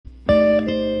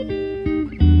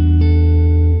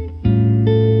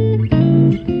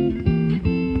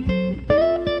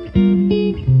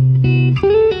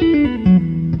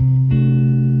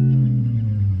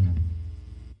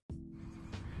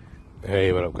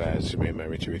guys? It's your main man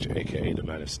Richie Rich, aka the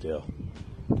Man of Steel.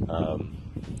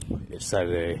 It's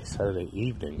Saturday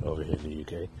evening over here in the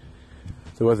UK.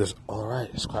 The weather's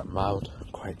alright, it's quite mild,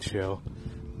 quite chill.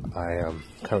 I am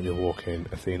currently walking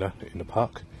Athena in the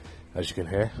park, as you can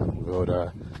hear, with all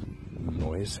the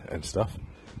noise and stuff.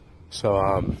 So,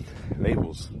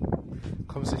 labels. The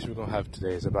conversation we're going to have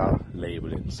today is about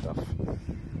labeling stuff,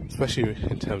 especially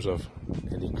in terms of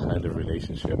any kind of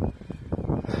relationship.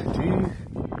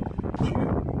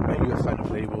 Are you a fan of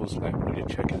labels? Like when you're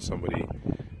checking somebody,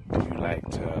 do you like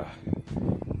to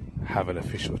have an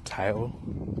official title?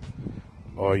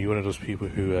 Or are you one of those people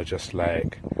who are just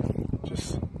like,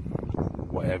 just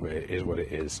whatever it is, what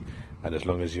it is, and as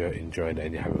long as you're enjoying it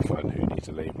and you're having fun, who needs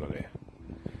a label on it?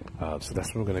 So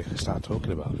that's what we're going to start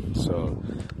talking about. So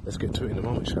let's get to it in a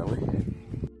moment, shall we?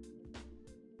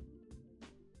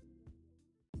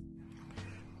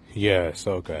 Yeah,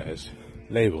 so guys,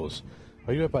 labels.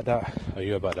 Are you about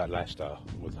that lifestyle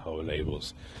with the whole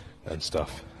labels and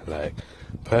stuff? Like,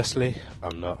 personally,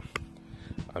 I'm not.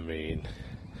 I mean,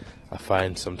 I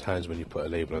find sometimes when you put a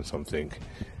label on something,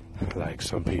 like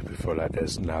some people feel like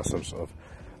there's now some sort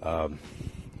of,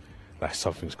 like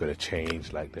something's going to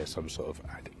change, like there's some sort of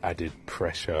added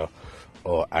pressure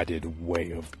or added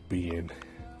way of being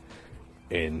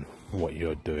in what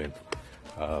you're doing.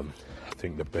 I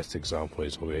think the best example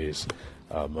is always,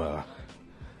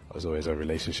 was always a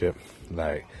relationship.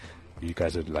 Like, you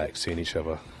guys had like seen each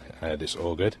other and it's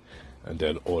all good, and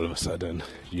then all of a sudden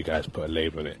you guys put a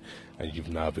label on it and you've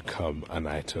now become an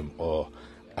item or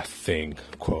a thing,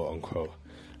 quote unquote.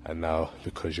 And now,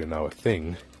 because you're now a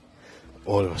thing,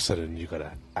 all of a sudden you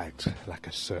gotta act like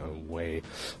a certain way,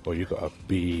 or you gotta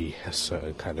be a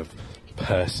certain kind of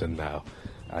person now.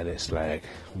 And it's like,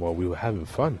 well, we were having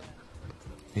fun,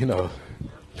 you know,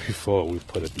 before we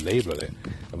put a label on it,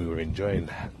 and we were enjoying,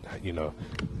 you know,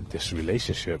 this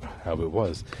relationship, how it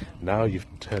was. Now you've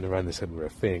turned around and said we're a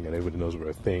thing, and everybody knows we're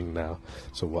a thing now.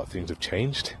 So what, things have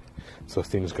changed? So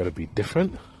things got to be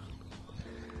different.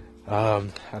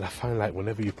 And I find like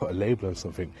whenever you put a label on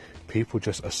something, people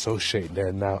just associate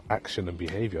their now action and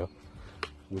behavior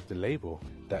with the label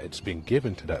that it's been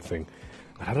given to that thing.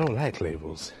 And I don't like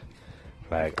labels.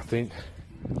 Like, I think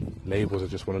labels are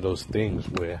just one of those things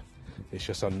where it's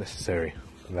just unnecessary.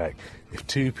 Like, if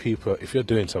two people, if you're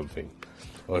doing something,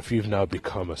 or if you've now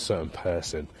become a certain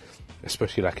person,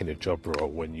 especially like in a job role,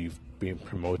 when you've been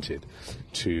promoted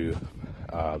to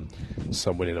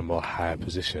someone in a more higher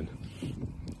position,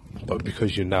 but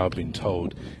because you've now been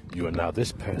told you are now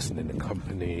this person in the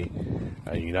company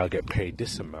and you now get paid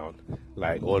this amount,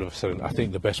 like all of a sudden, I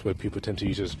think the best word people tend to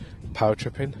use is power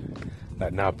tripping.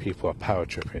 Like, now people are power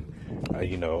tripping,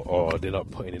 you know, or they're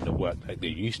not putting in the work like they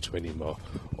used to anymore,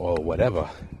 or whatever.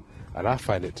 And I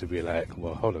find it to be like,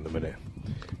 well, hold on a minute.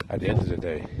 At the end of the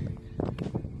day,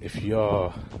 if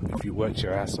you worked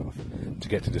your ass off to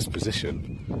get to this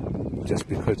position, just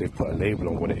because they've put a label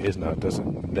on what it is now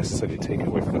doesn't necessarily take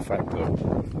away from the fact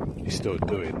that you're still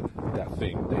doing that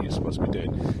thing that you're supposed to be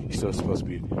doing. You're still supposed to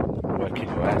be working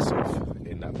your ass off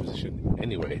in that position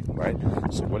anyway, right?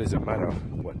 So what does it matter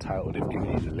what title they've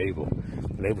given you the label?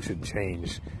 The label should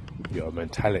change your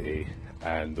mentality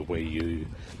and the way you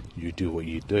do what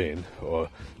you're doing, or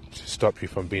to stop you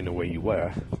from being the way you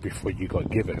were before you got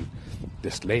given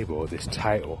this label, this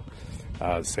title.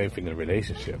 Same thing in a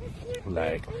relationship.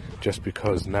 Like, just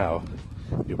because now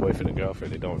your boyfriend and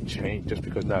girlfriend, they don't change, just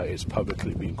because now it's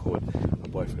publicly being called a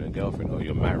boyfriend and girlfriend, or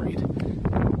you're married,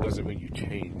 doesn't mean you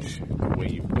change the way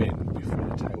you've been before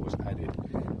the title was added.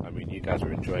 I mean, you guys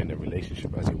were enjoying the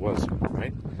relationship as it was,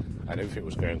 right? And everything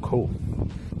was going cool.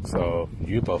 So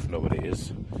you both know what it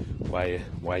is. Why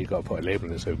you gotta put a label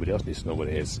on it so everybody else needs to know what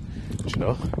it is, you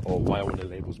know? Or why, when the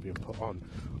label's being put on,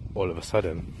 all of a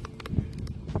sudden,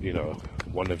 you know,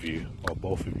 one of you or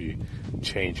both of you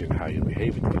changing how you're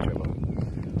behaving to each other.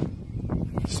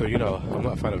 So, you know, I'm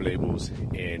not a fan of labels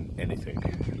in anything.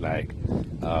 Like,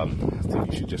 I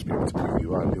think you should just be able to be who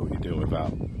you are and do what you're doing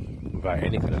without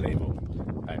any kind of label.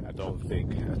 I don't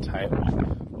think a title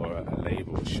or a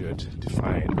label should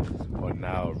define or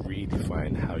now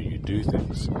redefine how you do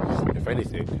things. If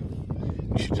anything,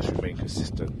 you should just remain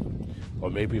consistent. Or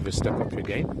maybe even step up your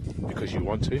game because you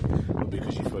want to, or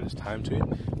because you feel it's time to,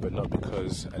 but not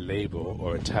because a label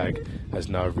or a tag has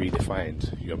now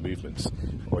redefined your movements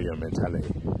or your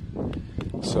mentality.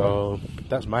 So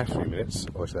that's my 3 minutes,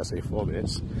 or should I say 4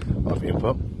 minutes, of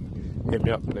input. Hit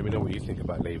me up, let me know what you think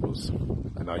about labels,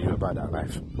 and are you about that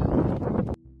life?